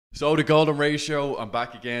So the golden ratio, I'm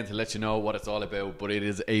back again to let you know what it's all about, but it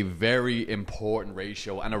is a very important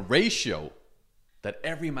ratio and a ratio that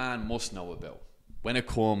every man must know about when it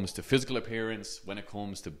comes to physical appearance, when it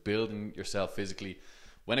comes to building yourself physically,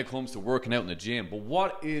 when it comes to working out in the gym. But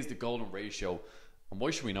what is the golden ratio and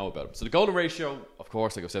why should we know about it? So the golden ratio, of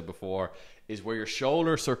course, like I've said before, is where your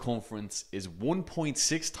shoulder circumference is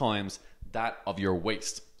 1.6 times that of your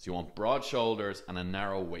waist. So you want broad shoulders and a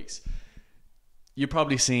narrow waist. You've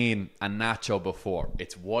probably seen a Nacho before.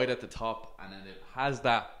 It's wide at the top and then it has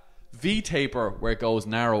that V taper where it goes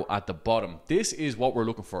narrow at the bottom. This is what we're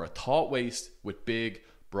looking for, a taut waist with big,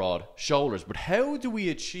 broad shoulders. But how do we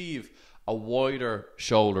achieve a wider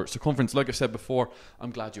shoulder circumference? Like I said before,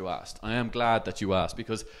 I'm glad you asked. I am glad that you asked,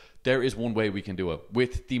 because there is one way we can do it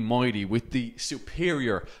with the mighty, with the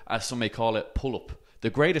superior, as some may call it, pull-up. The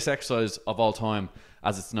greatest exercise of all time,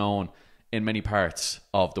 as it's known in many parts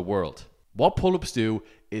of the world. What pull-ups do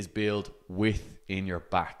is build width in your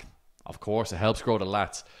back. Of course, it helps grow the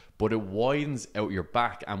lats, but it widens out your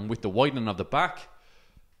back. And with the widening of the back,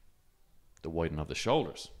 the widening of the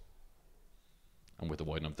shoulders. And with the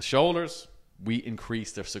widening of the shoulders, we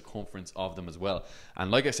increase the circumference of them as well. And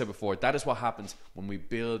like I said before, that is what happens when we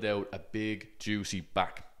build out a big, juicy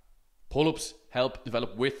back. Pull-ups help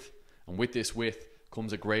develop width, and with this width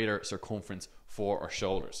comes a greater circumference for our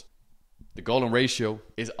shoulders. The golden ratio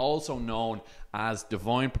is also known as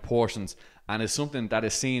divine proportions and is something that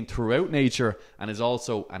is seen throughout nature and is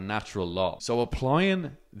also a natural law. So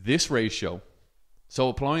applying this ratio,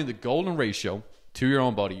 applying the golden ratio to your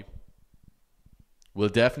own body will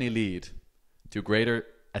definitely lead to greater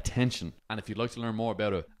attention. And if you'd like to learn more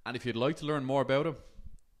about it,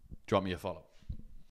 drop me a follow.